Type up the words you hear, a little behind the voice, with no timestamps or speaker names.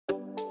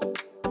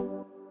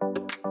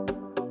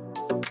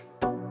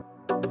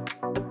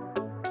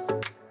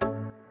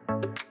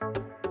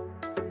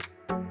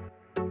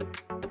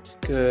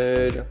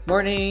Good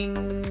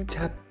morning,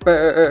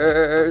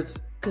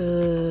 tappers.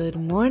 Good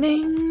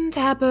morning,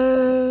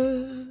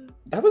 Tapper.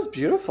 That was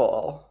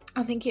beautiful.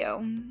 Oh, thank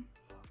you.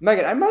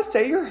 Megan, I must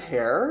say your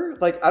hair,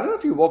 like, I don't know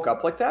if you woke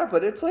up like that,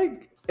 but it's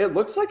like, it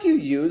looks like you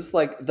use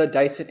like the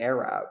Dyson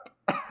Airwrap.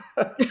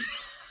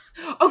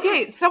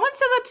 Okay, someone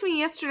said that to me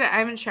yesterday. I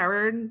haven't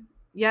showered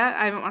yet.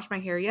 I haven't washed my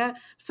hair yet.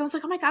 Someone's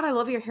like, oh my God, I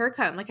love your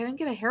haircut. I'm like, I didn't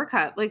get a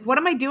haircut. Like, what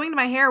am I doing to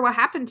my hair? What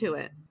happened to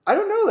it? I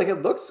don't know, like,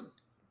 it looks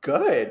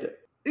good.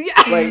 Yeah,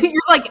 Like,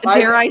 you're like,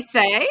 dare I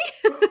say?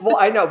 Well,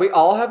 I know, we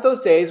all have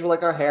those days where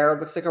like our hair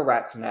looks like a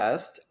rat's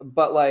nest,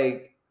 but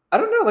like, I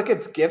don't know, like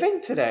it's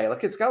giving today.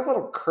 Like it's got a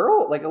little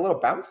curl, like a little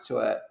bounce to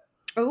it.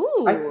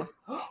 Ooh.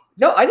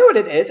 No, I know what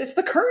it is. It's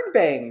the Kern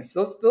bangs.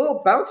 Those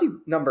little bouncy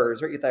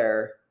numbers right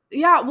there.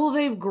 Yeah, well,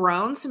 they've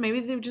grown, so maybe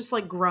they've just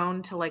like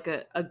grown to like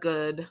a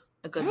good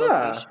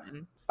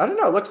location. I don't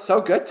know. It looks so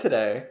good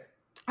today.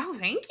 Oh,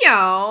 thank you.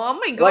 Oh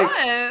my God.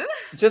 Like,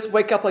 just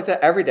wake up like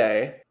that every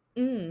day.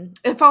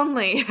 If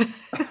only.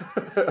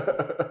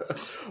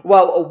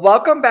 Well,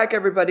 welcome back,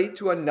 everybody,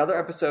 to another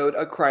episode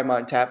of Crime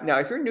on Tap. Now,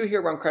 if you're new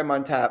here on Crime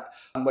on Tap,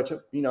 which,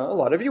 you know, a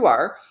lot of you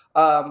are,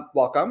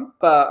 welcome.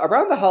 But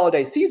around the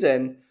holiday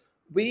season,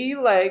 we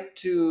like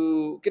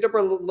to get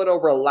a little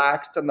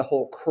relaxed on the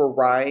whole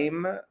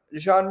crime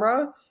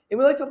genre, and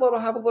we like to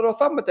have a little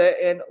fun with it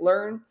and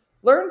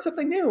learn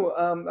something new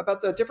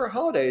about the different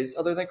holidays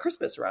other than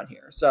Christmas around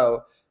here.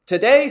 So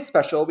today's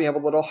special, we have a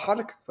little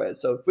Hanukkah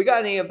quiz. So if we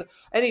got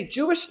any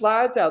Jewish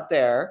lads out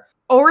there,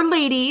 or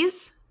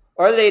ladies,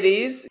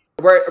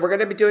 we're going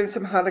to be doing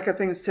some Hanukkah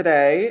things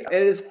today.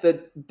 It is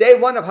the day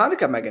one of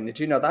Hanukkah, Megan. Did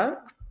you know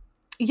that?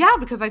 Yeah,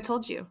 because I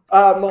told you.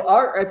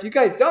 If you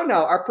guys don't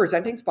know, our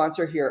presenting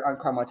sponsor here on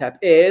Crime on Tap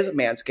is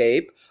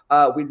Manscaped.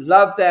 We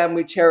love them,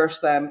 we cherish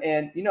them,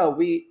 and you know,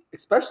 we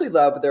especially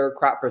love their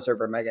crop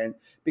preserver, Megan,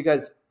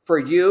 because for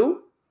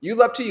you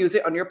love to use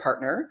it on your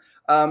partner.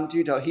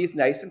 You know, he's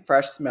nice and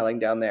fresh smelling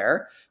down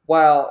there.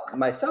 While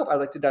myself, I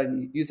like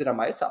to use it on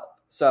myself.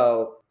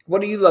 So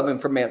what are you loving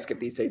from Manscaped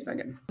these days,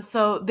 Megan?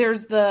 So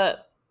there's the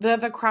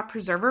crop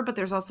preserver, but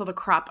there's also the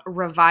crop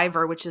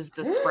reviver, which is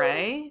the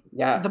spray.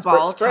 Yeah. The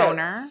ball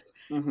toner.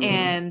 Mm-hmm.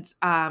 And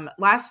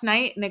last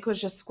night, Nick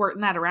was just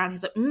squirting that around.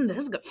 He's like, this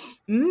is good.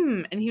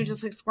 And he was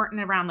just like squirting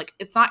it around. Like,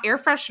 it's not air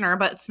freshener,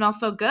 but it smells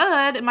so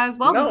good. It might as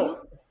well be.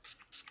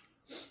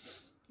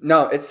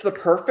 No, it's the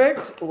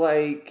perfect,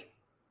 like,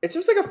 it's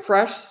just like a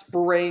fresh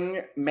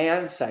spring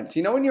man scent.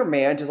 You know when your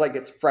man just like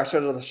gets fresh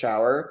out of the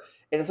shower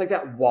and it's like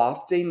that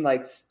wafting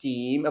like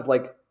steam of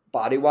like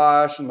body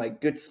wash and like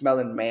good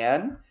smelling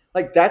man?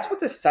 Like that's what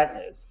this scent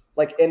is.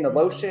 Like in the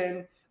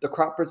lotion, the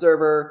crop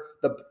preserver,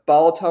 the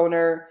ball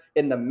toner,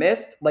 in the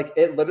mist, like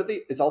it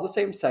literally is all the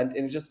same scent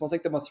and it just smells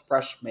like the most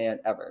fresh man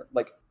ever.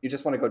 Like you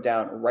just want to go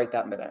down right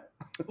that minute.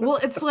 Well,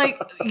 it's like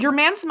your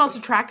man smells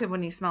attractive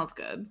when he smells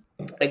good.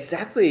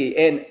 Exactly.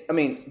 And I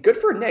mean, good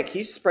for Nick.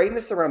 He's spraying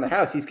this around the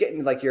house. He's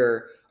getting like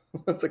your,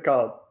 what's it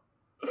called?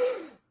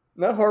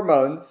 Not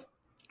hormones.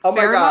 Oh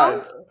my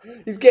God.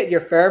 He's getting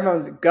your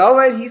pheromones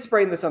going. He's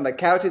spraying this on the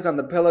couches, on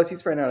the pillows. He's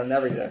spraying it on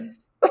everything.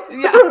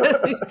 Yeah.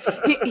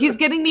 He's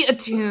getting me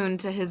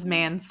attuned to his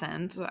man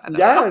scent.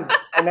 Yes.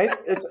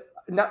 It's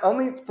not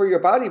only for your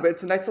body, but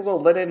it's a nice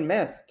little linen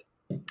mist.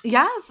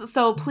 Yes.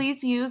 So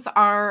please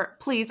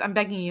I'm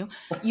begging you,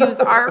 use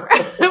our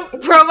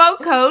promo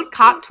code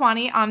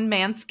COP20 on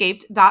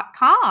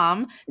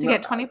manscaped.com to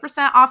get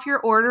 20% off your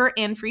order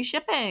and free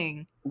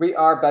shipping. We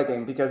are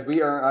begging because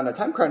we are on a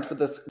time crunch with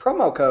this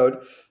promo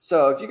code.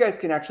 So if you guys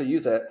can actually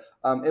use it,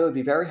 it would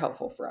be very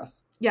helpful for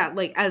us. Yeah,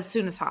 like as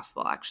soon as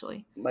possible,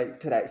 actually. Like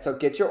today. So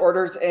get your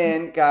orders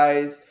in,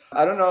 guys.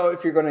 I don't know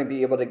if you're going to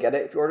be able to get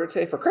it if you order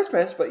today for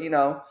Christmas, but you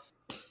know,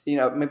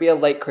 maybe a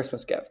late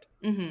Christmas gift.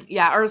 Mm-hmm.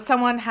 Yeah, or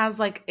someone has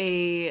like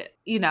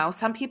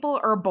some people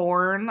are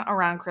born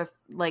around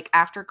like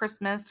after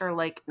Christmas or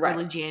like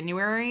early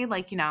January,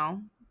 like,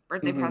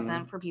 birthday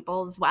present for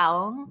people as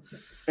well.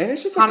 And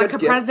it's just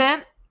Hanukkah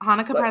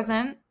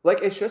present.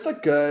 Like it's just a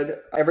good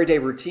everyday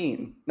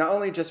routine, not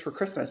only just for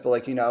Christmas, but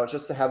like,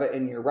 just to have it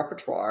in your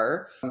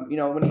repertoire. When you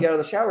get out of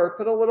the shower,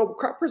 put a little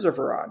crop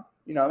preserver on.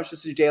 It's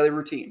just a daily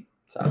routine.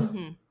 So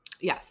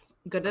yes,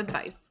 good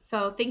advice.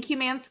 So thank you,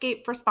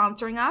 Manscaped, for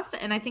sponsoring us.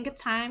 And I think it's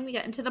time we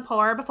get into the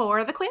pour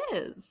before the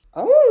quiz.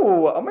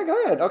 Oh my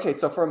God. Okay,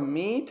 so for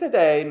me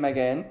today,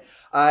 Megan,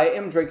 I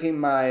am drinking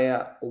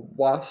my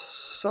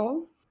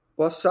Wassail.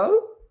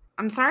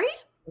 I'm sorry?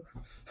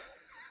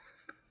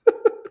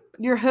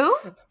 Your who?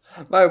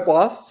 My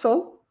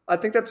Wassail. I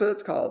think that's what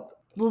it's called.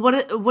 Well,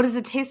 what does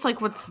it taste like?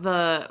 What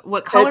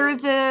color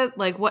is it?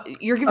 Like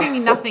what? You're giving me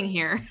nothing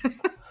here.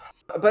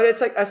 But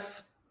it's like not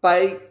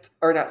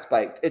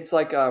spiked. It's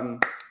like a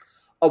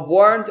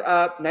warmed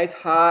up, nice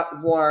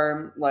hot,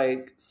 warm,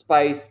 like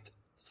spiced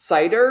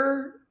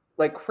cider,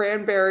 like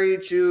cranberry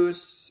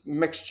juice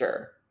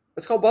mixture.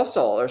 It's called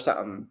Wassail or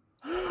something.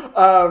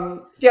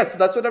 So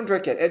that's what I'm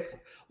drinking. It's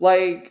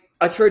like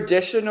A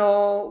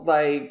traditional,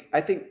 like,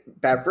 I think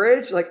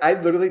beverage. Like, I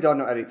literally don't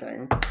know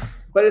anything.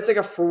 But it's like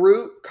a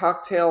fruit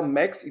cocktail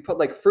mix. You put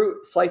like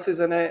fruit slices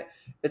in it.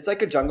 It's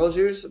like a jungle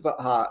juice, but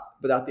hot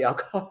without the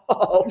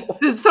alcohol.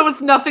 So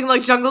it's nothing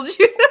like jungle juice.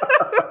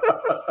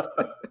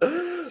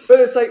 But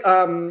it's like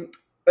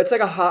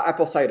a hot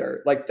apple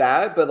cider, like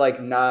that, but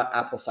like not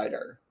apple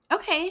cider.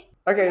 Okay.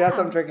 Okay, yeah. That's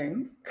what I'm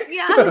drinking.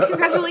 Yeah,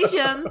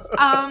 congratulations.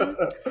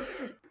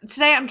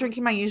 Today I'm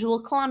drinking my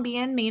usual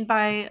Colombian made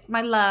by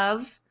my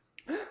love.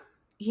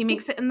 He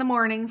makes it in the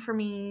morning for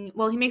me.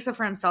 Well, he makes it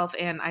for himself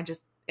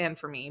and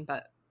for me,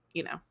 but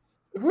you know.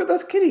 Who are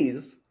those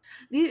kitties?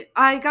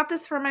 I got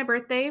this for my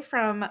birthday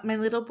from my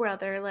little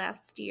brother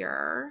last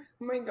year.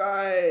 Oh my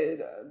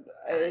God.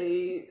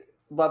 I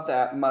love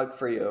that mug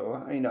for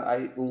you. You know,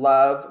 I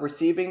love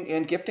receiving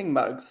and gifting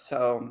mugs,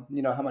 so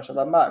you know how much I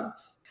love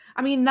mugs.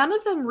 I mean, none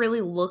of them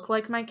really look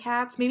like my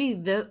cats. Maybe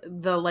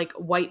the like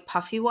white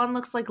puffy one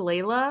looks like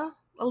Layla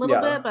a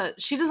little bit,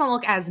 but she doesn't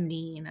look as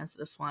mean as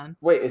this one.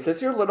 Wait, is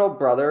this your little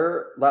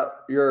brother?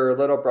 Your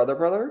little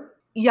brother?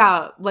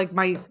 Yeah, like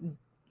my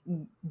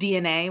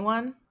DNA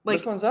one. Like,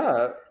 which one's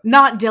that?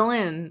 Not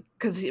Dylan,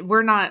 because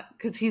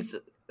he's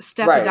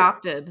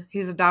adopted. Right.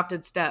 He's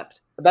adopted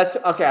stepped. That's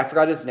okay. I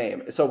forgot his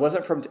name. So it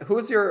wasn't from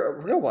who's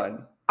your real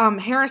one?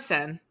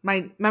 Harrison.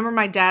 Remember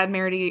my dad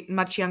married a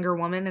much younger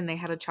woman and they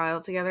had a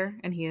child together,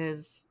 and he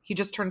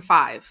just turned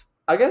 5.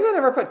 I guess I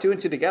never put 2 and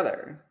 2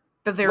 together.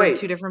 That they were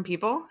 2 different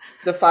people.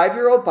 The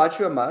 5-year-old bought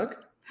you a mug?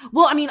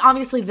 Well, I mean,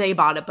 obviously they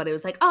bought it, but it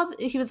was like,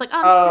 he was like, this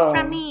is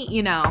from me,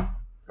 you know.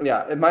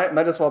 Yeah, it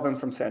might as well have been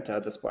from Santa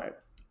at this point.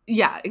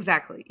 Yeah,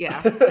 exactly.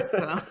 Yeah.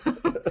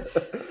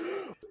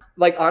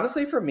 Like,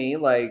 honestly, for me,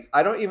 like,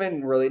 I don't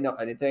even really know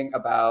anything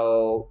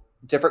about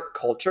different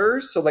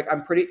cultures. So, like,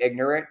 I'm pretty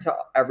ignorant to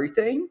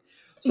everything.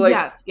 So,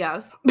 like,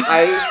 yes.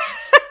 My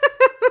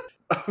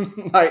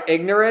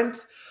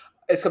ignorance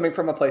is coming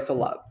from a place of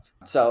love.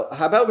 So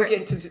how about we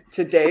get into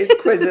today's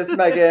quizzes,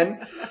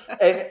 Megan?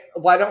 And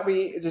why don't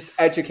we just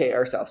educate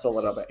ourselves a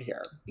little bit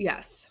here?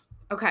 Yes.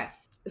 Okay.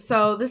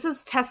 So this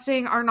is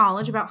testing our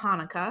knowledge about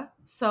Hanukkah.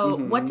 So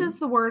what does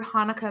the word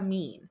Hanukkah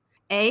mean?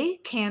 A,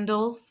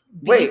 candles.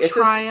 B,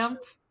 triumph.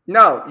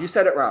 No, you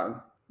said it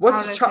wrong.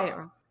 How did I say it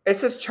wrong? It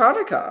says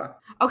Chanukah.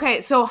 Okay,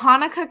 so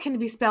Hanukkah can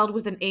be spelled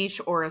with an H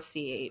or a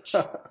CH.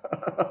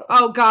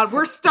 Oh, God,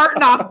 we're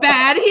starting off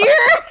bad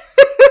here.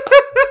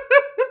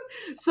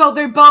 So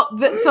they're both.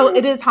 So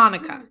it is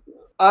Hanukkah.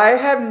 I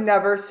have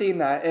never seen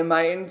that in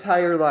my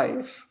entire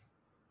life.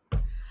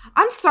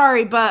 I'm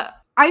sorry, but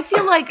I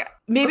feel like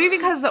maybe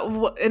because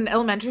in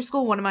elementary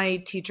school, one of my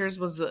teachers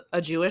was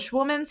a Jewish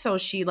woman, so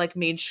she like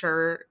made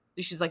sure.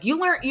 She's like, you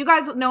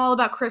guys know all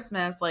about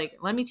Christmas. Like,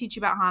 let me teach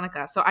you about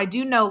Hanukkah. So I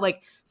do know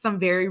like some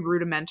very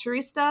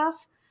rudimentary stuff,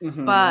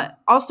 but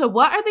also,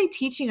 what are they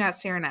teaching at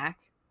Saranac?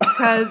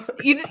 Because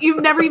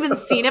you've never even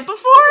seen it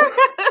before.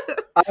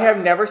 I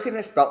have never seen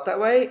it spelt that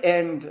way,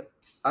 and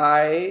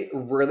I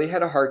really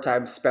had a hard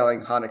time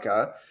spelling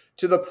Hanukkah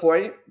to the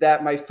point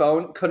that my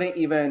phone couldn't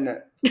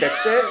even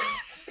fix it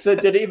because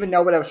it didn't even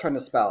know what I was trying to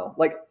spell.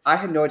 Like, I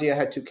had no idea I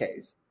had 2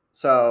 Ks.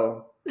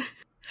 So.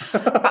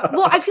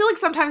 Well, I feel like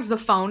sometimes the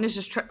phone is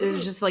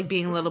just like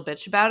being a little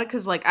bitch about it,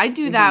 because like I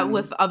do that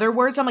with other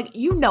words. I'm like,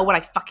 you know what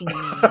I fucking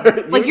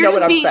mean. Like you're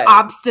just being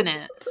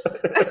obstinate.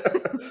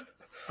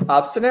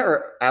 Obstinate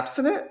or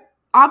abstinent?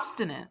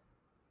 Obstinate.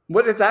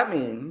 What does that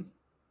mean?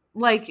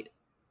 Like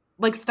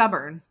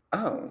stubborn.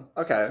 Oh,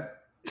 okay.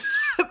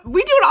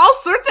 We doing all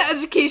sorts of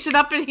education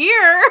up in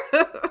here.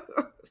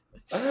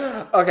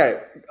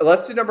 Okay,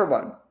 let's do number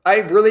 1. I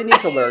really need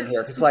to learn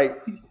here because,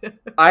 like,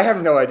 I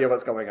have no idea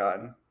what's going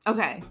on.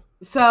 Okay,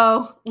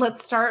 so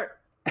let's start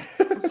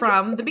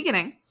from the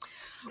beginning.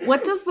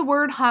 What does the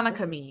word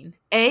Hanukkah mean?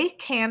 A,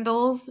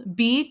 candles.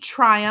 B,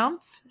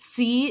 triumph.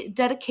 C,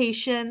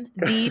 dedication.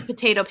 D,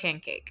 potato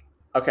pancake.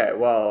 Okay,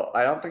 well,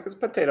 I don't think it's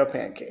potato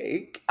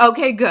pancake.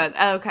 Okay, good.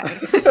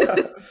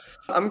 Okay.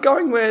 I'm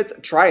going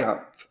with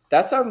triumph.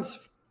 That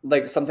sounds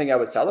like something I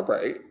would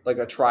celebrate, like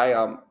a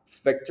triumph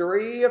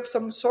victory of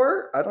some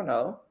sort. I don't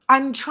know.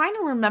 I'm trying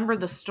to remember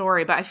the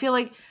story, but I feel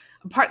like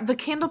the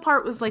candle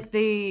part was like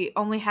they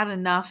only had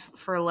enough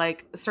for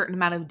like a certain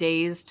amount of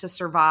days to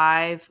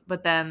survive,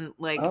 but then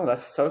like, oh,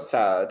 that's so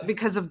sad.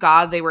 Because of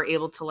God, they were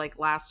able to like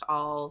last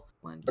all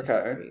 1, 2,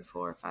 okay. 3,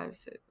 4, 5,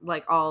 6,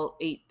 like all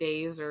 8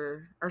 days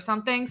or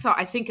something. So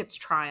I think it's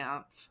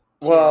triumph.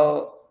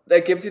 Well,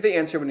 that gives you the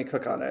answer when you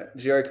click on it.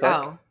 Did you already click?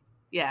 Oh,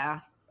 yeah.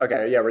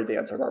 Okay, yeah, read the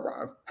answer. We're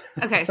wrong.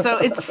 Okay, so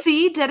it's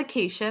C,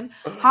 dedication.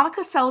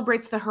 Hanukkah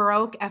celebrates the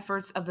heroic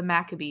efforts of the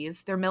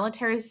Maccabees, their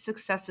military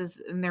successes,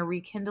 and their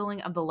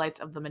rekindling of the lights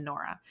of the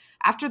menorah.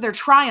 After their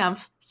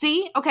triumph,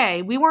 see?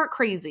 Okay, we weren't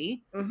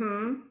crazy.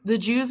 The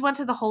Jews went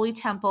to the Holy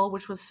Temple,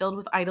 which was filled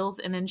with idols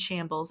and in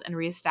shambles, and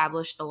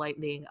reestablished the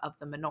lighting of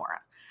the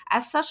menorah.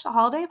 As such, the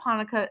holiday of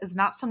Hanukkah is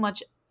not so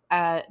much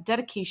a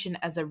dedication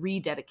as a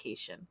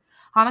rededication.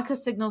 Hanukkah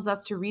signals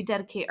us to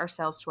rededicate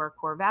ourselves to our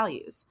core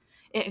values.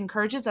 It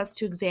encourages us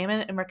to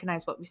examine and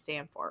recognize what we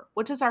stand for.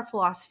 What does our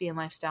philosophy and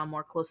lifestyle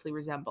more closely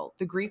resemble,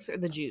 the Greeks or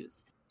the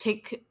Jews?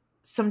 Take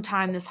some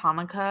time this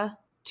Hanukkah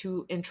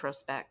to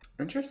introspect.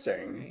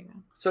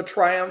 Interesting. So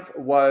Triumph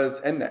was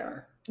in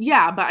there.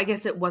 Yeah, but I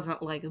guess it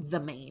wasn't like the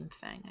main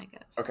thing, I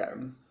guess. Okay.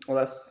 Well,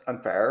 that's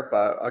unfair,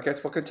 but I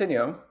guess we'll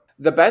continue.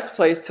 The best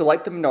place to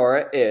light the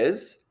menorah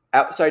is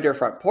outside your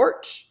front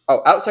porch,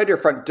 outside your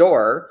front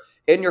door,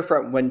 in your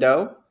front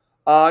window,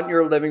 on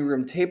your living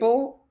room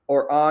table,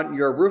 or on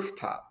your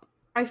rooftop.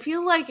 I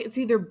feel like it's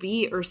either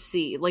B or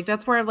C. Like,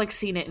 that's where I've, like,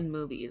 seen it in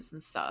movies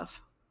and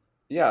stuff.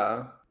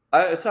 Yeah.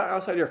 It's not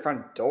outside your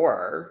front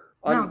door.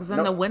 No, because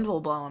then the wind will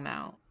blow them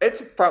out.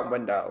 It's front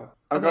window.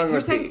 Okay, if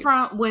you're saying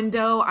front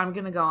window, I'm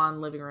going to go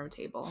on living room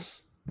table.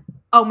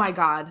 Oh my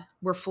God.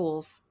 We're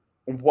fools.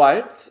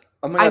 What?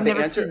 Oh my God. I've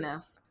never seen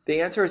this.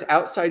 The answer is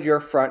outside your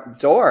front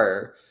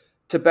door.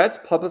 To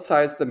best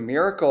publicize the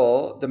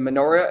miracle, the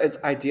menorah is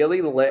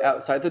ideally lit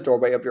outside the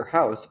doorway of your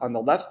house on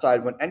the left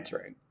side when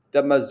entering.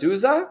 The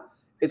mezuzah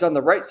is on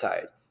the right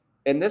side.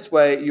 In this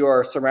way, you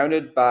are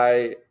surrounded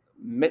by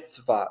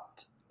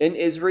mitzvot. In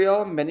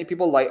Israel, many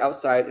people light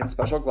outside in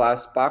special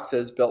glass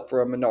boxes built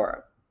for a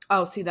menorah.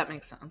 Oh, see, that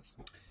makes sense.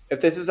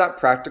 If this is not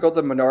practical,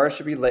 the menorah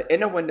should be lit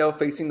in a window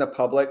facing the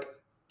public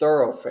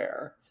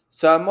thoroughfare.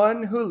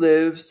 Someone who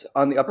lives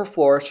on the upper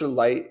floor should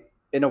light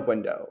in a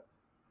window.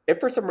 If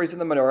for some reason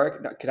the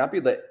menorah cannot be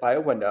lit by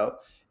a window,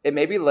 it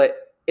may be lit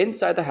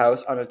inside the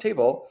house on a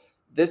table.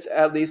 This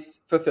at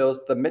least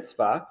fulfills the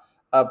mitzvah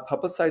of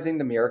publicizing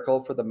the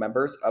miracle for the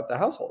members of the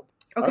household.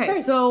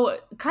 Okay, so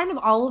kind of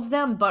all of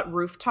them but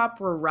rooftop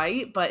were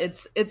right, but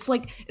it's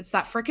like it's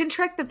that freaking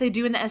trick that they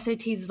do in the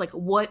SATs is like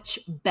which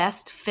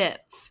best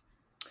fits.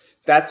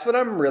 That's what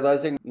I'm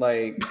realizing,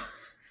 like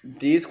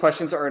these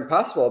questions are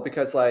impossible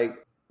because like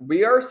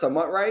we are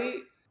somewhat right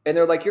and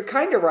they're like you're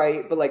kind of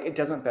right but like it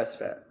doesn't best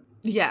fit.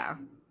 Yeah.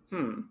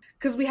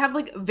 Because we have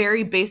like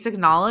very basic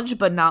knowledge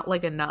but not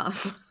like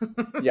enough.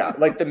 Yeah,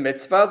 like the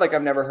mitzvah, like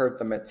I've never heard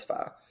the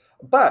mitzvah.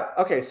 But,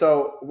 okay,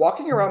 so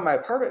walking around my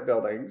apartment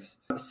buildings,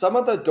 some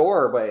of the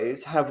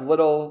doorways have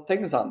little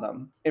things on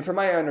them. And from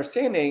my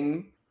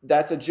understanding,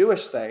 that's a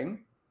Jewish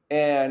thing.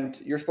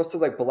 And you're supposed to,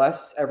 like,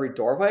 bless every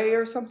doorway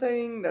or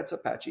something. That's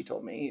what Patchy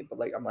told me. But,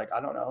 like, I'm like, I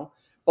don't know.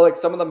 But, like,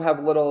 some of them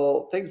have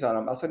little things on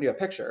them. I'll send you a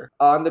picture.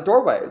 On the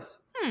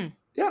doorways.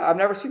 Yeah, I've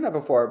never seen that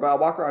before. But I'll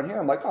walk around here.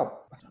 I'm like, oh.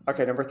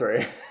 Okay, number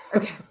 3.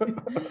 Okay.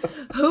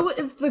 Who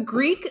is the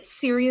Greek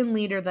Syrian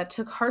leader that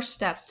took harsh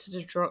steps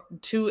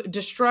to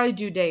destroy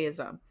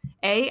Judaism?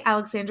 A.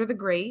 Alexander the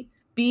Great.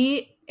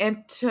 B.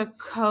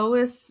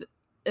 Antiochus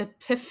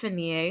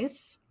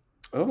Epiphanes.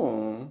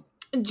 Oh.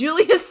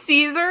 Julius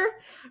Caesar.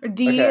 Or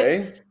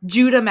D.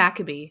 Judah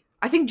Maccabee.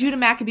 I think Judah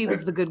Maccabee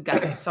was the good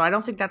guy, so I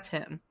don't think that's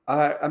him.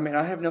 I mean,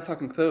 I have no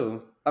fucking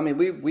clue. I mean,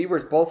 we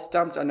were both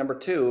stumped on number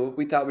 2.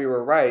 We thought we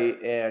were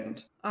right,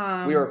 and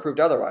we were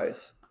proved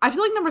otherwise. I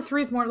feel like number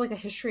 3 is more like a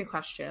history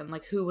question,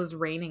 like who was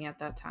reigning at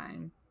that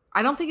time.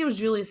 I don't think it was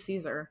Julius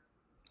Caesar.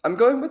 I'm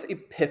going with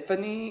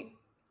Epiphany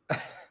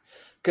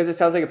because it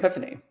sounds like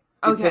Epiphany.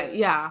 Okay,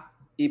 yeah.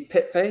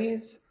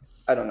 Epiphanes?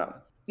 I don't know.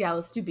 Yeah,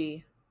 let's do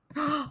B.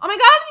 Oh my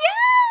God,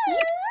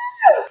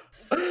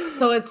 yes!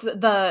 So it's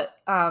the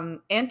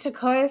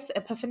Antiochus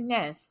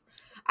Epiphanes.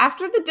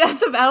 After the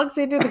death of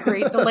Alexander the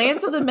Great, the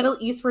lands of the Middle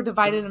East were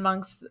divided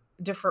amongst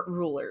different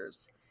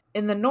rulers.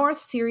 In the north,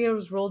 Syria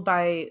was ruled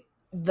by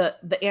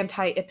the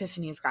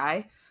anti-Epiphanes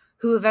guy,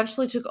 who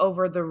eventually took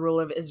over the rule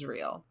of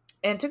Israel.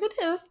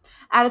 Antiochus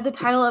added the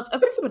title of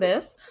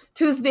Epiphanes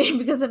to his name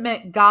because it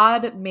meant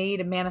God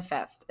made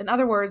manifest. In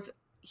other words,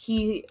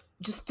 he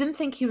just didn't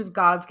think he was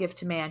God's gift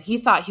to man. He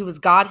thought he was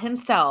God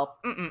himself.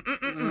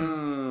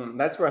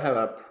 That's where I have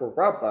a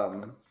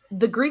problem.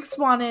 The Greeks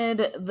wanted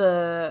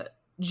the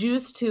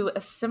Jews to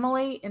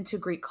assimilate into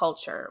Greek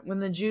culture. When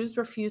the Jews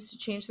refused to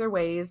change their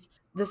ways,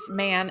 this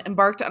man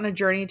embarked on a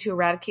journey to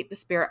eradicate the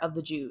spirit of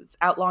the Jews,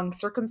 outlawing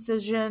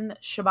circumcision,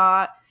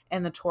 Shabbat,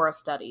 and the Torah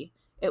study.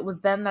 It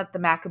was then that the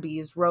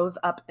Maccabees rose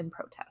up in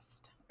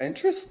protest.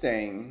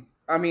 Interesting.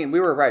 I mean,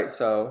 we were right,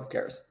 so who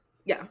cares?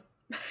 Yeah.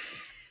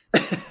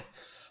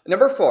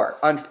 Number 4.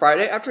 On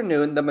Friday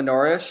afternoon, the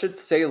menorah should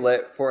stay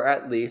lit for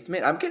at least...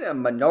 Man, I'm getting a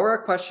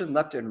menorah question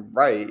left and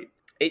right.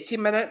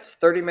 18 minutes,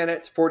 30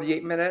 minutes,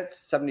 48 minutes,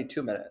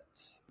 72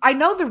 minutes. I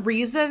know the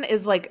reason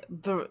is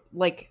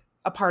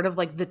a part of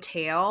like the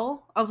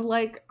tale of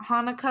like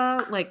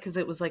Hanukkah, like because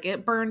it was like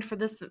it burned for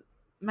this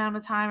amount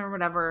of time or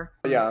whatever.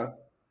 Yeah.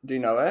 Do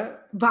you know it?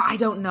 But I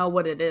don't know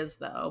what it is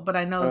though. But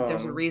I know that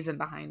there's a reason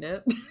behind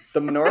it.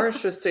 The menorah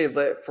should stay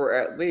lit for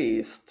at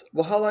least.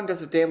 Well, how long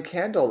does a damn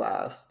candle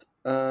last?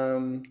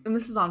 And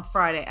this is on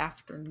Friday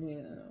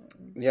afternoon.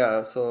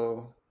 Yeah,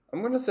 so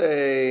I'm gonna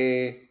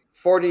say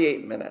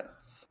 48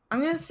 minutes.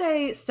 I'm gonna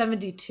say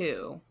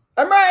 72.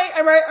 I'm right.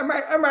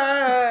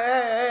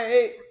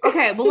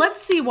 Okay, well,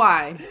 let's see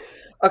why.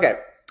 Okay.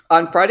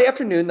 On Friday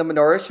afternoon, the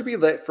menorah should be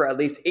lit for at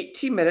least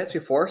 18 minutes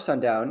before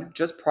sundown,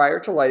 just prior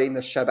to lighting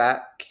the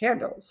Shabbat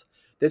candles.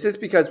 This is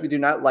because we do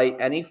not light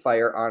any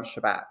fire on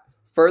Shabbat.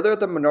 Further,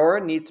 the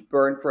menorah needs to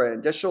burn for an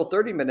additional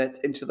 30 minutes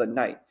into the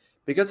night.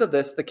 Because of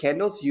this, the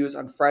candles used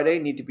on Friday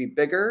need to be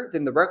bigger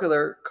than the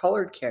regular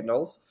colored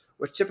candles,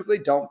 which typically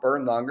don't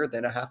burn longer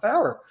than a half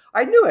hour.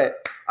 I knew it.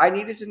 I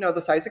needed to know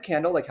the size of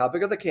candle, like how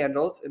big are the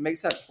candles. It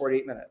makes sense,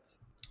 48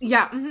 minutes.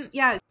 Yeah,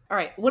 yeah. All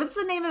right. What is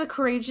the name of the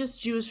courageous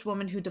Jewish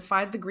woman who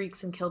defied the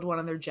Greeks and killed one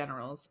of their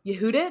generals?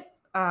 Yehudit,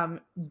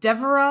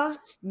 Deborah,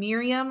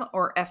 Miriam,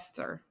 or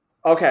Esther?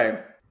 Okay.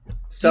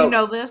 So do you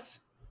know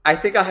this? I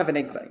think I have an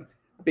inkling.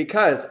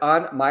 Because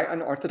on My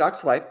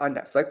Unorthodox Life on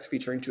Netflix,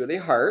 featuring Julie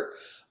Hart,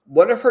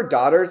 one of her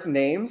daughter's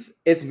names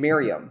is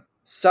Miriam.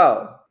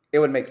 So it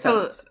would make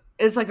sense. So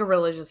it's like a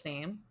religious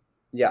name?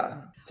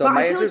 Yeah. So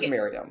my answer is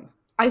Miriam.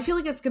 I feel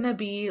like it's going to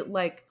be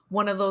like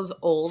one of those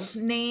old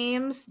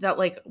names that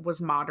like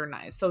was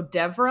modernized. So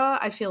Deborah,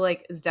 I feel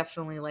like is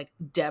definitely like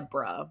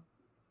Deborah.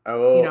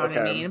 Oh, you know what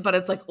I mean? But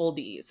it's like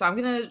oldie. So I'm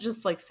going to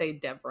just like say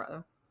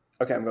Deborah.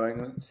 Okay, I'm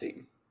going to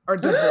see. Or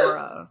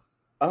Deborah.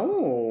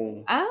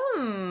 Oh.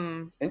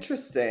 Oh.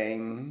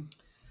 Interesting.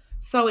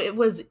 So it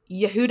was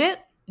Yehudit.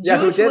 Yeah,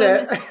 who did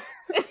it?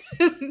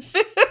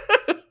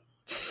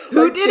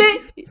 Who did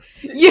it?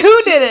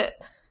 You did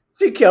it.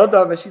 She killed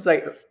them and she's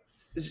like,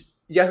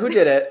 yeah, who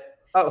did it?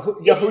 Oh,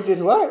 who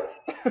did what?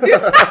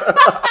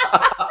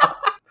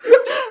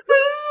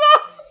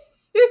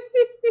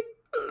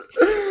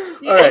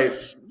 All right.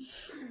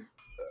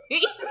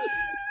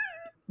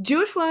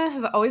 Jewish women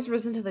have always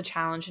risen to the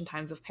challenge in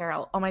times of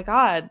peril. Oh my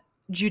God.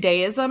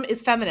 Judaism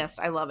is feminist.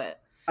 I love it.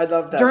 I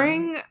love that.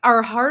 During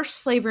our harsh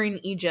slavery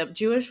in Egypt,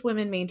 Jewish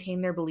women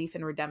maintained their belief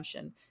in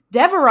redemption.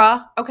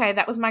 Deborah, okay,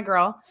 that was my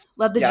girl,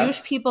 led the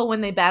Jewish people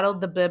when they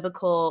battled the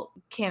biblical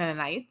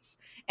Canaanites.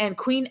 And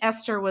Queen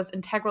Esther was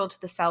integral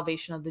to the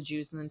salvation of the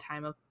Jews in the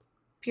time of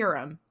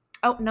Purim.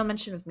 Oh, no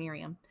mention of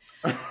Miriam.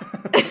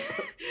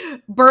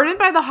 Burdened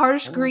by the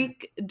harsh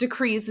Greek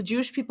decrees, the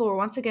Jewish people were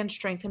once again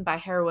strengthened by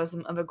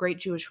heroism of a great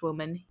Jewish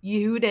woman,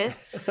 Yehudit,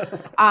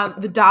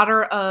 the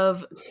daughter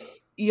of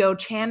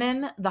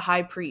Yochanan, the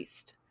high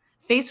priest.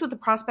 Faced with the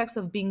prospects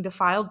of being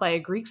defiled by a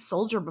Greek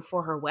soldier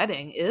before her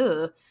wedding,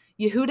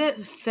 Yehudit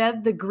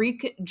fed the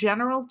Greek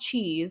general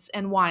cheese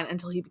and wine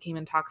until he became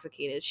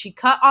intoxicated. She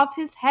cut off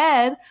his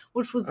head,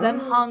 which was then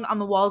hung on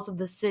the walls of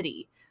the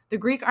city. The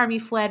Greek army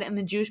fled, and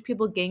the Jewish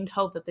people gained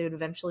hope that they would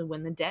eventually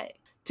win the day.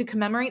 To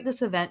commemorate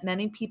this event,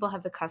 many people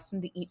have the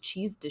custom to eat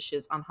cheese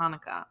dishes on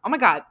Hanukkah. Oh my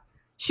God.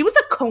 She was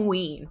a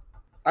queen.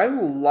 I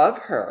love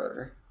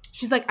her.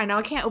 She's like, I know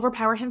I can't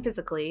overpower him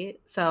physically,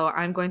 so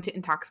I'm going to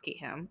intoxicate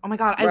him. Oh my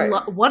God.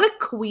 What a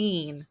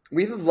queen.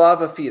 We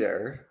love a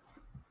feeder.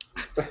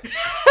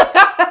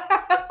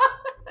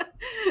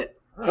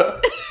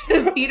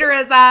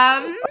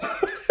 Feederism.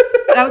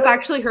 That was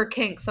actually her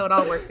kink, so it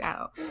all worked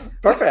out.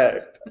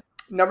 Perfect.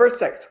 Number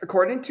 6.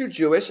 According to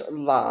Jewish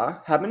law,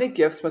 how many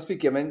gifts must be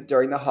given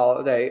during the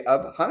holiday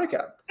of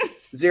Hanukkah?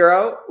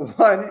 0,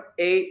 1,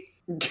 8.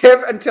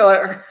 Give until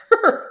it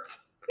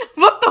hurts.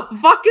 What the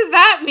fuck does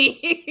that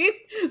mean?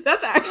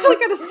 That's actually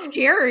kind of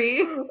scary.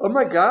 Oh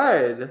my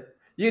God.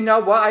 You know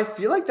what? I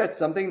feel like that's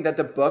something that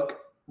the book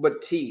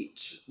would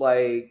teach.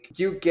 Like,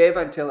 you give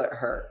until it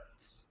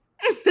hurts.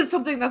 It's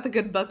something that the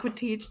good book would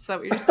teach. Is that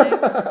what you're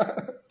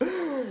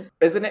saying?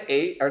 Isn't it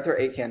 8? Aren't there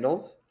 8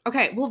 candles?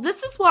 Okay, well,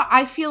 this is what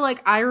I feel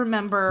like I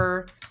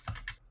remember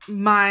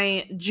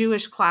my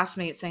Jewish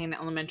classmate saying in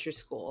elementary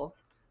school.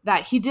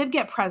 That he did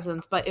get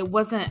presents, but it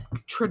wasn't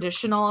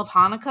traditional of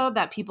Hanukkah,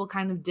 that people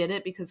kind of did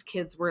it because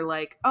kids were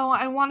like, oh,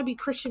 I want to be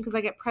Christian because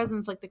I get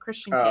presents like the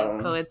Christian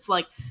kids. So it's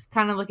like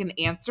kind of like an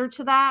answer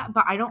to that.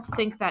 But I don't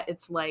think that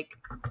it's like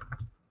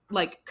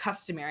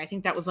customary. I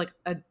think that was like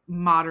a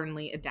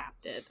modernly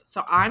adapted.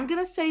 So I'm going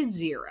to say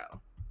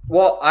 0.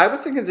 Well, I was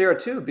thinking 0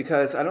 too,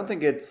 because I don't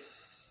think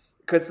it's,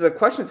 because the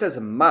question says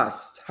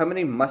must. How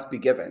many must be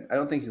given? I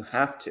don't think you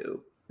have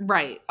to.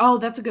 Right. Oh,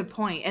 that's a good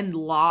point. And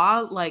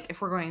law, like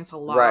if we're going into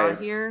law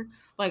here,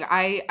 like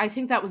I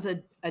think that was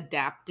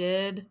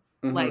adapted.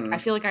 Mm-hmm. Like I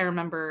feel like I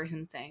remember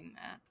him saying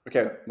that.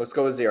 Okay, let's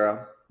go with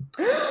 0.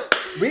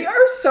 We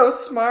are so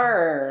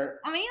smart.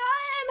 Oh my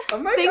God. Oh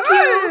my Thank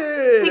God.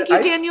 you. Thank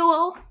you,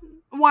 Daniel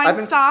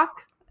Weinstock.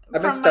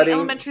 I've been studying my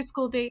elementary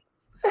school days.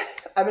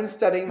 I've been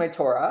studying my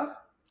Torah.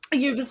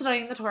 You've been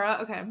studying the Torah?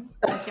 Okay.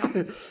 Thank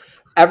you.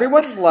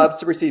 Everyone loves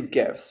to receive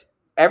gifts.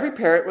 Every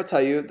parent will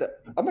tell you that,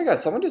 oh my God,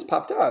 someone just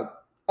popped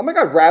up. Oh my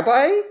God,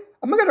 Rabbi?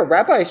 Oh my God, a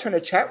rabbi is trying to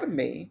chat with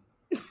me.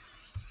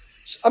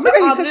 Oh my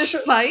God, he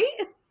says site?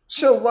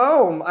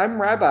 Shalom,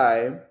 I'm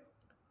Rabbi.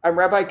 I'm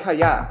Rabbi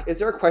Kayak. Is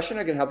there a question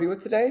I can help you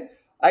with today?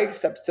 I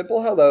accept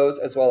simple hellos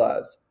as well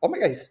as, oh my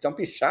God, he says, don't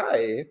be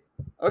shy.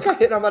 Oh my God,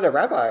 hit him on a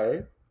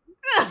rabbi.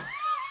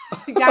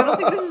 Yeah, I don't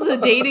think this is a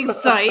dating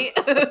site.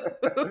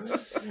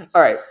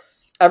 All right.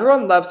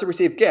 Everyone loves to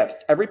receive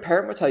gifts. Every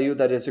parent will tell you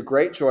that it is a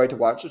great joy to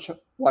watch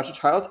a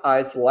child's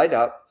eyes light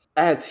up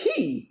as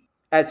he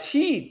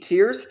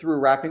tears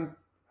through wrapping.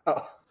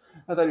 Oh,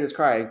 I thought he was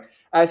crying.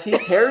 As he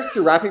tears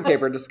through wrapping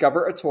paper to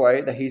discover a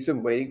toy that he's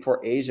been waiting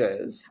for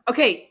ages.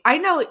 Okay, I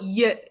know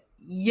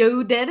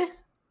Yehudit.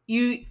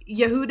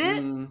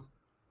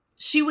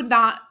 She would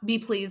not be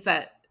pleased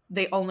that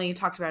they only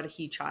talked about a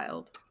he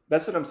child.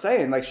 That's what I'm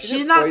saying. Like she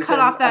didn't not cut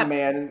off that a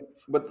man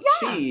with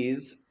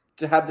cheese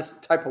to have this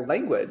type of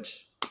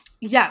language.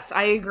 Yes,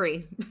 I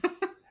agree.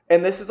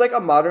 And this is like a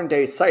modern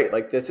day site.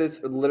 Like this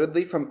is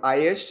literally from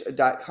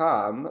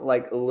Aish.com,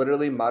 like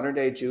literally modern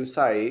day Jew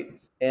site.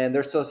 And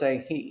they're still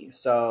saying he.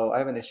 So I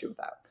have an issue with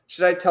that.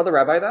 Should I tell the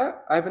rabbi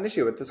that? I have an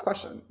issue with this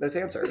question, this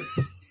answer.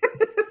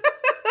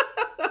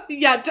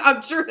 Yeah,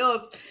 I'm sure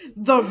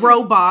the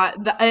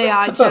robot, the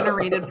AI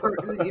generated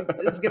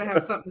is going to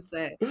have something to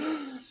say.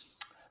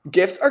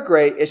 Gifts are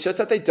great. It's just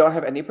that they don't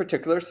have any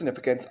particular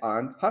significance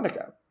on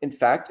Hanukkah. In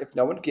fact, if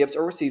no one gives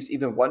or receives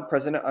even one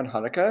present on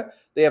Hanukkah,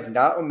 they have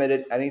not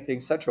omitted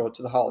anything central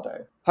to the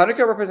holiday.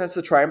 Hanukkah represents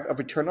the triumph of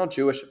eternal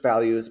Jewish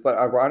values, but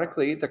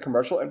ironically, the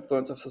commercial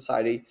influence of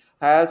society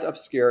has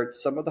obscured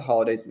some of the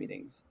holiday's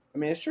meanings. I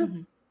mean, it's true.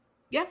 Mm-hmm.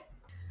 Yeah.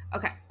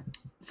 Okay.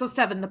 So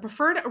 7, the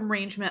preferred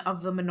arrangement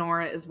of the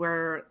menorah is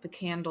where the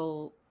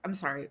candle... I'm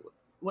sorry,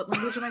 what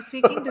language am I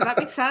speaking? Does that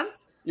make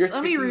sense?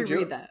 Let me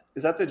reread that.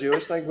 Is that the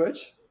Jewish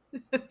language?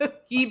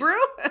 Hebrew?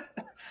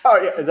 Oh,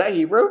 yeah. Is that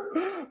Hebrew?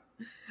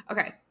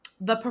 Okay.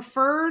 The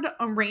preferred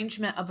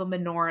arrangement of a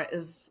menorah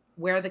is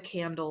where the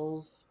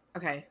candles...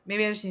 Okay.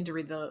 Maybe I just need to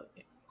read the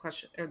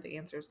question or the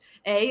answers.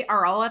 A,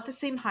 are all at the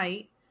same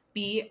height.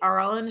 B,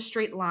 are all in a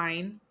straight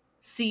line.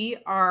 C,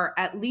 are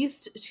at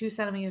least 2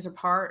 centimeters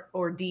apart.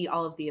 Or D,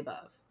 all of the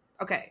above.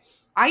 Okay.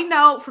 I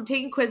know from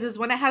taking quizzes,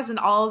 when it has an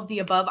all of the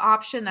above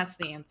option, that's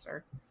the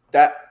answer.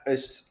 That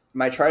is...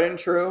 my tried and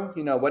true,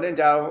 when in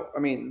doubt, I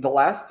mean, the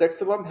last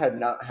 6 of them had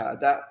not had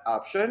that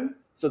option.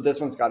 So this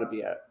one's got to be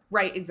it.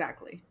 Right,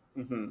 exactly.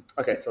 Mm-hmm.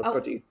 Okay, so let's go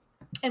D.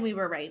 And we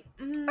were right.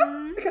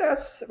 Oh, look at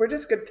us. We're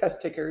just good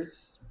test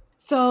takers.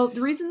 So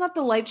the reason that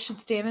the lights should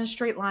stand in a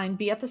straight line,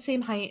 be at the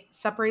same height,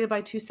 separated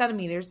by 2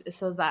 centimeters, is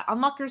so that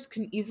onlookers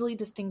can easily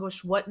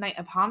distinguish what night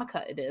of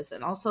Hanukkah it is,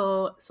 and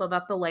also so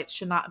that the lights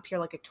should not appear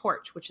like a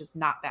torch, which is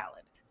not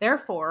valid.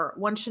 Therefore,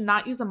 one should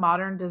not use a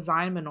modern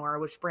design menorah,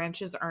 which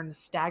branches are in a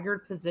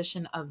staggered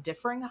position of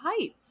differing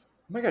heights.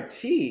 Oh my God,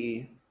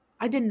 T.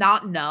 I did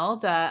not know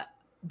that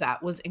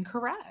was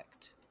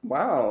incorrect.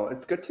 Wow,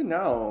 it's good to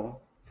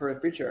know for the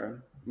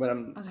future when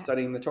I'm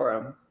studying the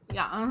Torah.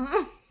 Yeah.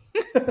 Uh-huh.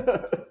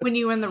 When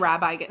you and the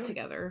rabbi get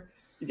together.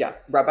 Yeah,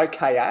 Rabbi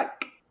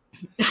Kayak.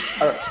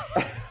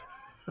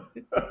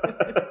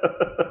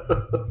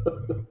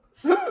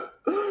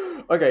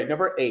 Okay,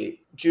 number 8.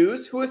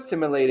 Jews who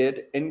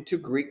assimilated into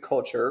Greek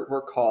culture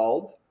were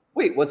called...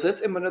 Wait, was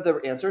this in one of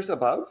the answers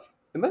above?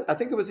 I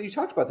think it was... You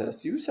talked about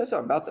this. You said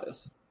something about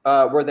this.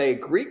 Were they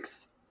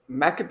Greeks,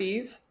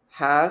 Maccabees,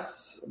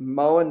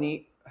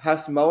 Hasmoneans,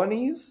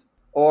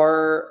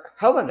 or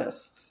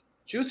Hellenists?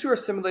 Jews who are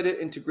assimilated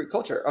into Greek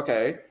culture.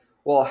 Okay.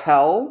 Well,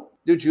 hell.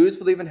 Do Jews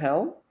believe in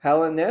hell?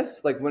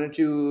 Hellenists? Like when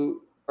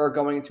you are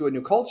going into a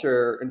new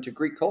culture, into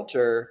Greek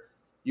culture...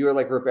 you are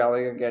like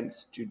rebelling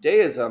against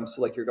Judaism,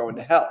 so like you're going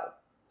to hell.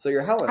 So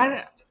you're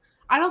Hellenist.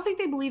 I don't think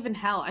they believe in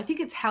hell. I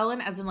think it's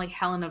Helen as in like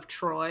Helen of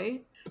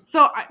Troy.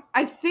 So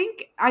I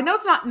think, I know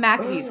it's not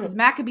Maccabees because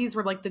Maccabees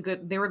were like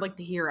they were like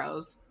the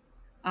heroes.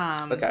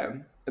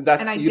 Okay.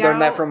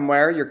 Learned that from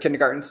where? Your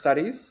kindergarten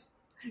studies?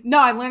 No,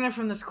 I learned it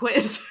from this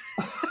quiz.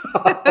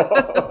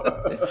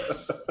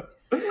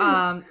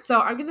 So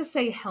I'm going to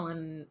say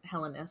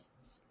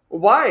Hellenists.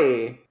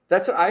 Why?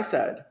 That's what I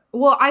said.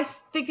 Well, I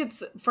think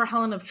it's for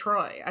Helen of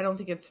Troy. I don't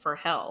think it's for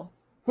hell.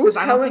 Who's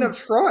Helen of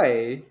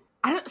Troy?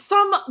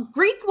 Some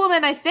Greek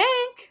woman, I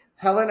think.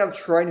 Helen of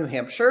Troy, New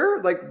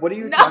Hampshire? Like, what are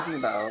you talking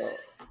about?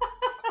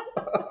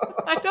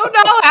 I don't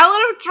know.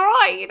 Helen of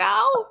Troy,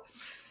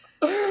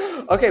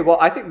 Okay, well,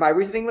 I think my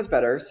reasoning was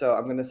better, so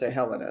I'm going to say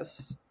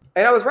Hellenists.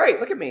 And I was right.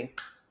 Look at me.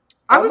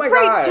 I was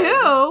right,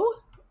 too.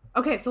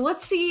 Okay, so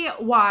let's see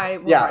why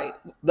we're right.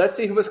 Let's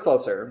see who was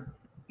closer.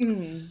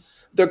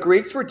 The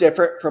Greeks were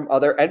different from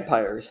other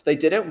empires. They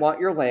didn't want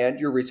your land,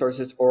 your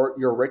resources, or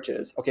your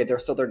riches. Okay, they're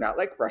not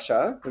like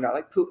Russia. They're not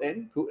like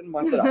Putin. Putin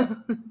wants it all.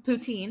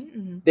 Poutine.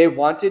 Mm-hmm. They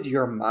wanted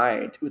your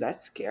mind. Ooh,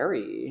 that's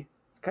scary.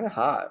 It's kind of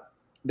hot.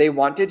 They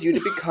wanted you to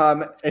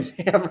become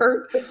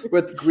enamored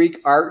with Greek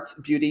art,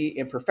 beauty,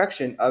 and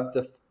perfection of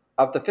the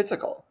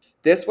physical.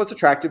 This was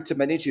attractive to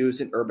many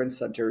Jews in urban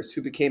centers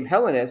who became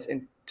Hellenists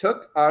and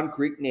took on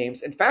Greek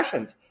names and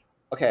fashions.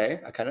 Okay,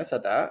 I kind of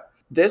said that.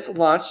 This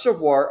launched a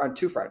war on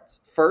 2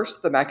 fronts.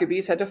 First, the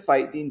Maccabees had to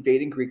fight the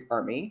invading Greek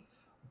army,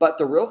 but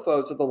the real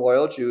foes of the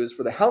loyal Jews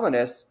were the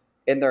Hellenists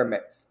in their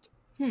midst.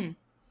 Okay,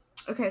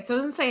 so it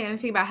doesn't say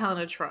anything about Helen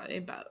of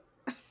Troy, but...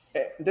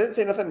 It didn't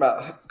say nothing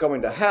about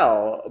going to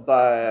hell,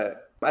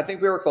 but I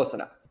think we were close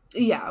enough.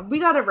 Yeah, we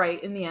got it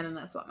right in the end, and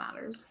that's what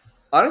matters.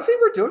 Honestly,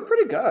 we're doing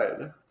pretty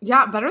good.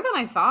 Yeah, better than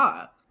I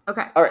thought.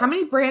 Okay, all right. How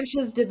many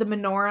branches did the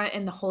menorah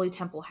in the Holy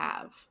Temple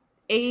have?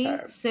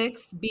 A,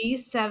 6, B,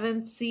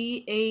 7,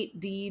 C, 8,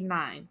 D,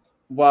 9.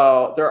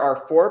 Well, there are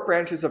 4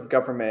 branches of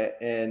government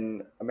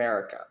in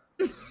America.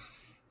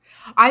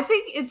 I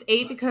think it's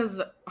 8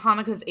 because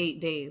Hanukkah's 8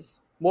 days.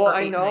 Well,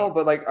 I know,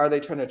 but like, are they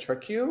trying to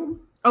trick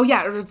you? Oh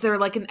yeah, or is there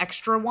like an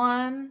extra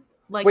one?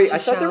 Like, wait, I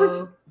thought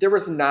there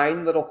was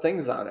 9 little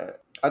things on it.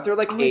 Aren't there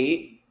like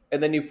 8,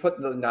 and then you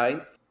put the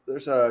 9th?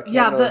 There's a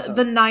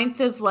the 9th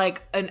is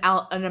like an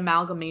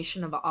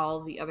amalgamation of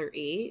all the other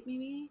 8,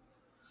 maybe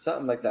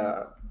something like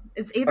that.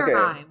 It's 8 or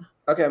 9.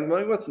 Okay, I'm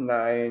going with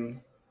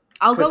 9.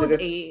 I'll go with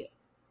 8.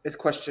 It's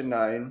question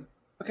 9.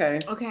 Okay.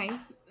 Okay.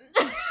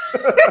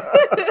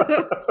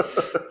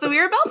 So we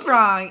were both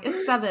wrong.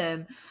 It's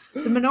 7. The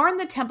menorah in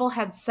the temple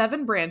had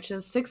 7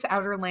 branches, 6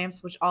 outer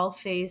lamps, which all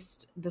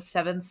faced the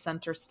 7th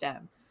center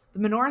stem. The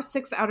menorah's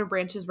 6 outer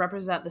branches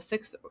represent the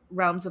 6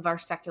 realms of our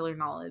secular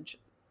knowledge: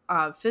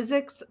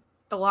 physics,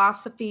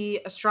 philosophy,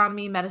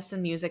 astronomy,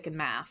 medicine, music, and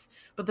math.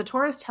 But the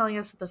Torah is telling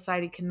us that the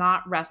society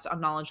cannot rest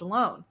on knowledge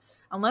alone.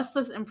 Unless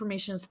this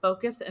information is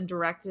focused and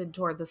directed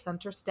toward the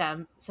center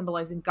stem,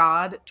 symbolizing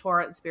God,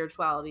 Torah, and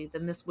spirituality,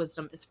 then this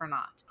wisdom is for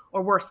naught.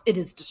 Or worse, it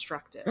is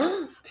destructive.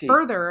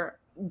 Further,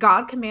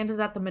 God commanded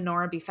that the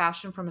menorah be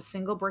fashioned from a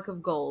single brick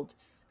of gold,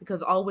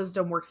 because all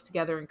wisdom works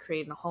together in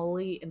creating a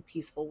holy and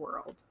peaceful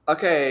world.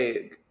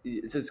 Okay,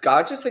 does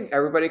God just think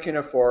everybody can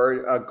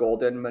afford a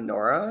golden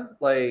menorah?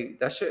 Like,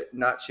 that shit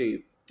not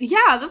cheap.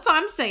 Yeah, that's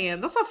what I'm saying.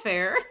 That's not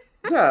fair.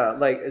 Yeah,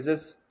 like, is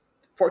this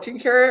 14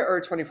 karat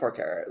or 24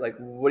 karat? Like,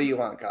 what do you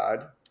want,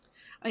 God?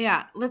 Oh,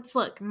 yeah, let's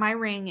look. My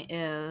ring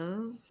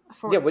is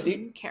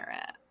 14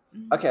 karat.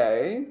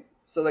 Okay,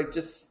 so like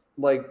just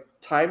like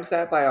times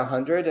that by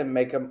 100 and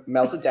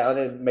melt it down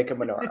and make a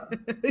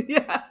menorah.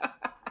 Yeah.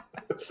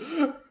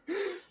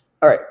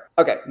 All right.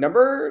 Okay.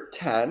 Number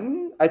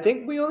 10. I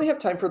think we only have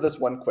time for this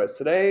one quiz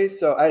today,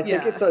 so I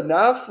think it's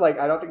enough. Like,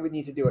 I don't think we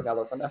need to do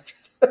another one after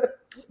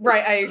this.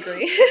 Right. I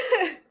agree.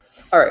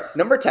 All right.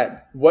 Number 10.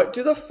 What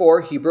do the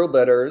 4 Hebrew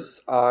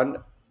letters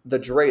on the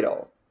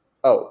dreidel?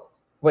 Oh,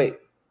 wait.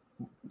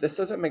 This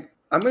doesn't make...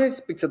 I'm going to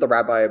speak to the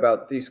rabbi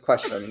about these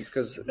questions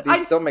because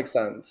these don't make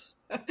sense.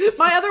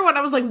 My other one,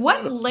 I was like,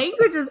 what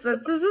language is this?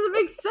 This doesn't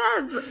make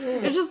sense.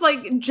 It's just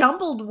like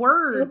jumbled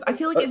words. I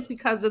feel like it's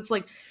because it's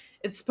like,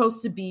 it's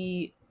supposed to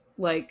be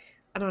like,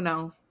 I don't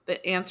know.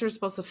 The answer is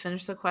supposed to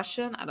finish the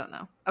question. I don't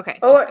know. Okay.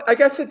 Oh, I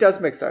guess it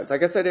does make sense. I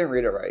guess I didn't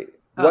read it right.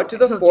 What do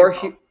the so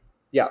 4...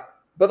 Yeah.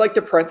 But like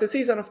the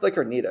parentheses, I don't feel like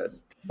are needed.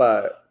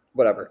 But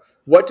whatever.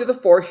 What do the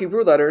 4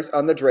 Hebrew letters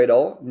on the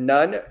dreidel,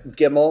 Nun,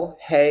 Gimel,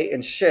 Hey,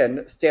 and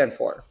Shin, stand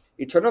for?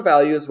 Eternal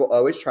values will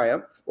always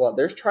triumph. Well,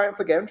 there's triumph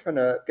again, trying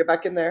to get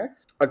back in there.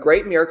 A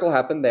great miracle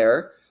happened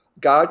there.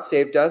 God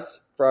saved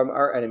us from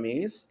our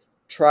enemies.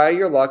 Try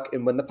your luck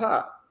and win the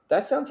pot.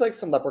 That sounds like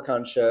some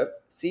leprechaun shit.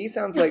 C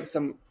sounds like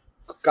some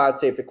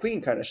God save the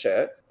queen kind of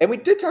shit. And we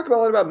did talk a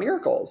lot about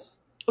miracles.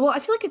 Well, I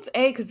feel like it's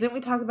A, because didn't we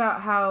talk about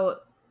how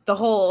the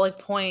whole like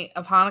point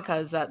of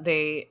Hanukkah is that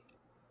they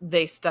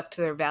stuck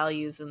to their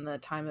values in the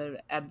time of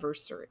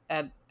adversity.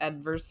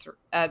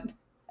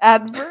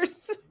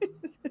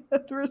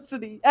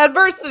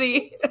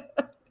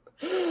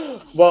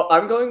 Well,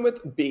 I'm going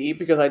with B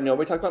because I know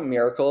we talked about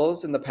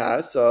miracles in the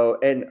past. So,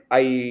 and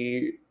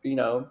I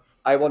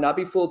will not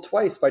be fooled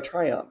twice by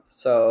triumph.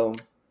 So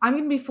I'm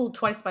going to be fooled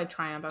twice by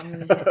triumph. I'm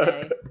going to hit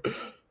A.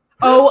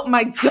 Oh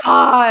my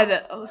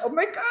God. Oh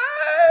my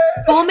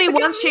God. Fool me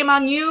once, shame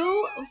on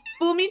you.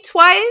 Fool me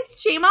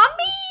twice, shame on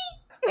me.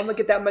 I'm gonna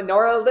get that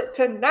menorah lit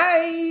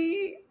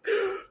tonight.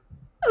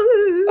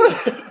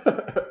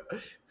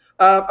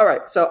 All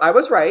right, so I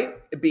was right.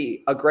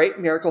 B, a great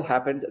miracle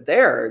happened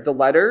there. The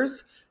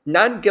letters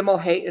Nun,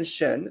 Gimel, Hey, and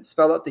Shin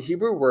spell out the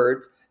Hebrew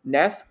words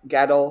Nes,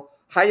 Gadol,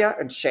 Haya,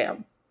 and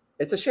Sham.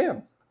 It's a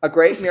sham. A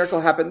great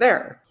miracle happened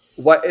there.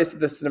 What is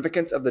the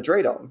significance of the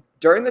dreidel?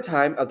 During the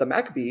time of the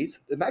Maccabees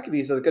are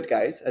the good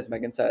guys, as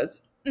Megan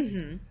says.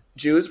 Mm-hmm.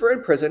 Jews were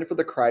in prison for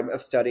the crime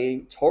of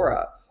studying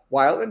Torah.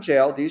 While in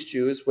jail, these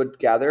Jews would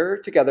gather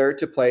together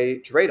to play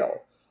dreidel.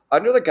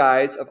 Under the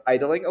guise of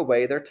idling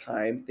away their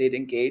time, they'd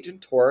engage in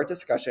Torah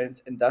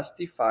discussions and thus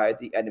defy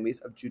the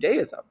enemies of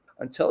Judaism.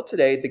 Until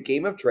today, the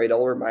game of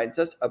dreidel reminds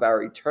us of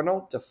our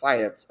eternal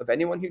defiance of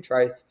anyone who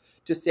tries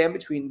to stand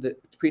between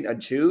a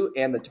Jew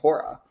and the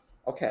Torah.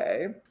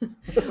 Okay.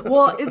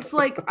 Well, it's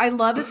like, I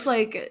love it's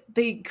like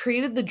they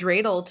created the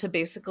dreidel to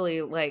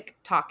basically like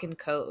talk in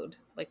code.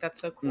 Like,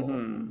 that's so cool.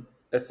 Mm-hmm.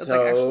 That's so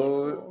like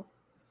actually cool.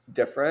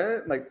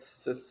 Different. Like,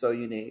 it's just so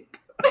unique.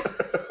 What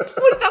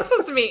is that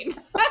supposed to mean?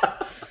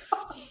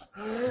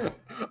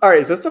 All right,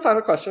 is this the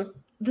final question?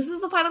 This is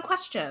the final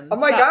question. Oh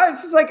my God,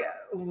 this is like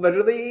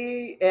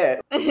literally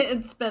it.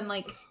 It's been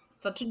like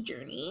such a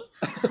journey.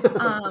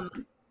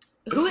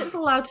 Who is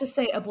allowed to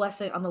say a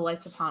blessing on the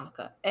lights of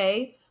Hanukkah?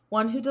 A,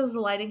 one who does the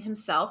lighting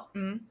himself,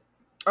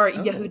 or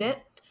Yehudit.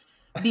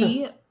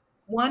 B,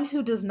 one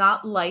who does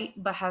not light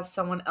but has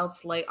someone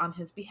else light on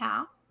his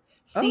behalf.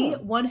 C,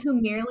 one who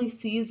merely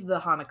sees the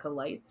Hanukkah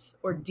lights.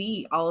 Or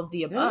D, all of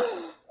the above.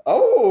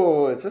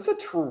 Oh, is this a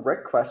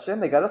trick question?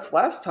 They got us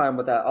last time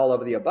with that all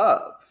of the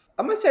above.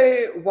 I'm going to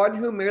say one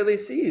who merely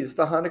sees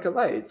the Hanukkah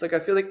lights. Like, I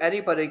feel like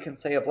anybody can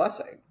say a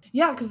blessing.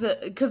 Yeah, because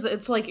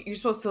it's like you're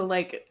supposed to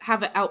like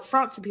have it out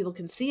front so people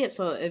can see it.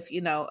 So if,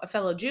 a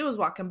fellow Jew is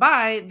walking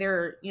by,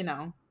 they're,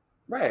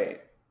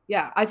 Right.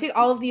 Yeah, I think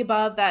all of the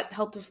above, that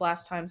helped us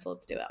last time. So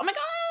let's do it. Oh my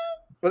God.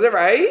 Was it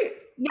right?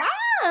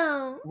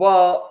 Yeah.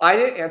 Well, I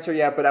didn't answer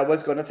yet, but I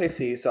was going to say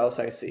C, so I'll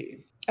say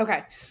C.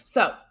 Okay.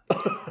 So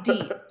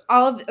D,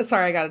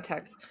 sorry, I got a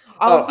text.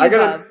 I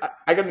got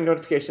a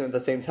notification at the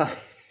same time.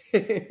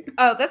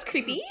 Oh, that's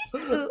creepy.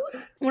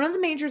 One of the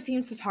major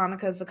themes of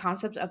Hanukkah is the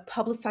concept of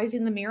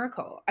publicizing the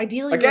miracle.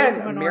 Ideally,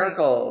 again,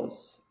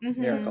 miracles.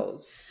 Mm-hmm.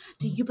 Miracles.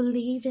 Do you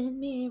believe in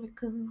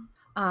miracles?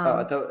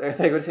 I thought you were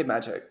going to say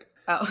magic.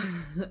 Oh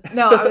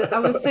no, I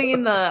was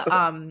singing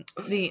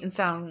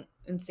the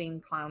Insane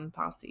Clown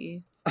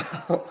Posse.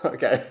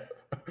 Okay.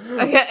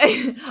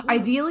 Okay.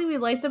 Ideally, we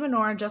light the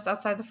menorah just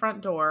outside the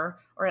front door,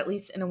 or at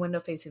least in a window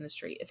facing the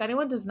street.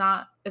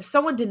 If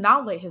someone did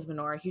not light his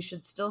menorah, he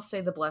should still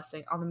say the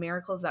blessing on the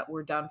miracles that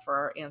were done for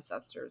our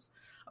ancestors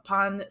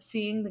upon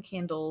seeing the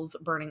candles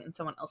burning in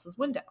someone else's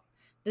window.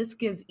 This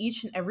gives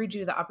each and every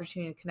Jew the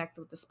opportunity to connect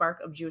with the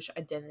spark of Jewish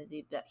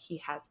identity that he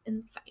has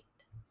inside.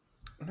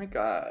 Oh my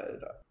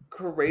God.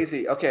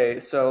 Crazy. Okay,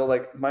 so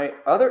like my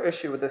other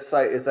issue with this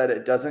site is that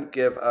it doesn't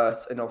give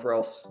us an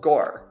overall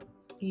score.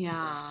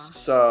 Yeah.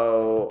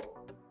 So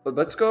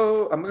let's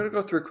go. I'm going to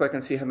go through quick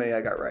and see how many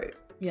I got right.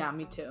 Yeah,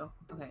 me too.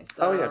 Okay.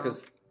 So, oh, yeah,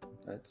 because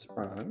that's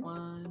wrong.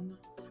 1.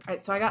 All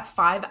right, so I got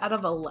 5 out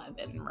of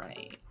 11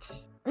 right.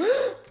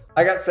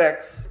 I got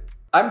 6.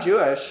 I'm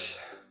Jewish.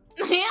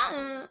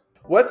 Yeah.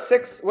 What's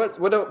 6?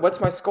 What's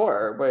my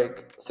score?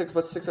 Like 6.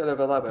 What's 6 out of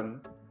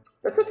 11?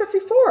 That's a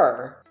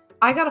 54.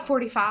 I got a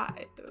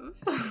 45.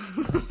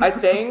 I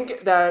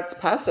think that's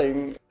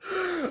passing.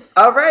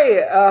 All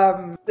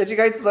right. Did you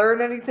guys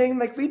learn anything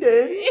like we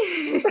did?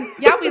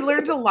 Yeah, we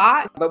learned a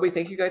lot. But we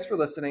thank you guys for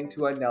listening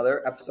to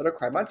another episode of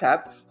Crime on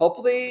Tap.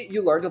 Hopefully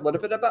you learned a little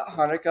bit about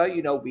Hanukkah.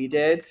 You know, we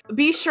did.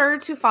 Be sure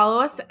to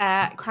follow us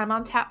at Crime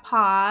on Tap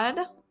Pod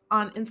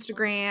on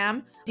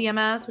Instagram. DM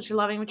us what you're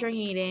loving, what you're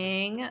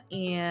hating.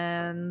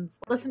 And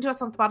listen to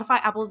us on Spotify,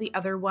 Apple, the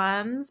other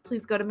ones.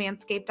 Please go to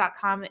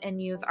manscaped.com and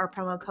use our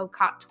promo code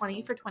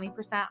COT20 for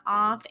 20%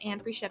 off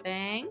and free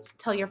shipping.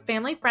 Tell your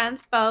family,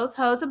 friends, foes,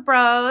 hoes, and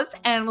bros.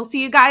 And we'll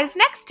see you guys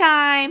next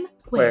time.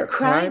 Where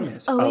crime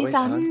is always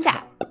on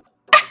tap.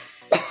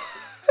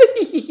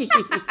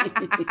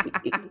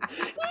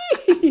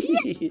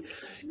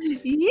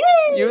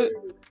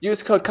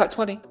 Use code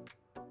COT20.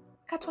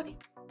 COT20.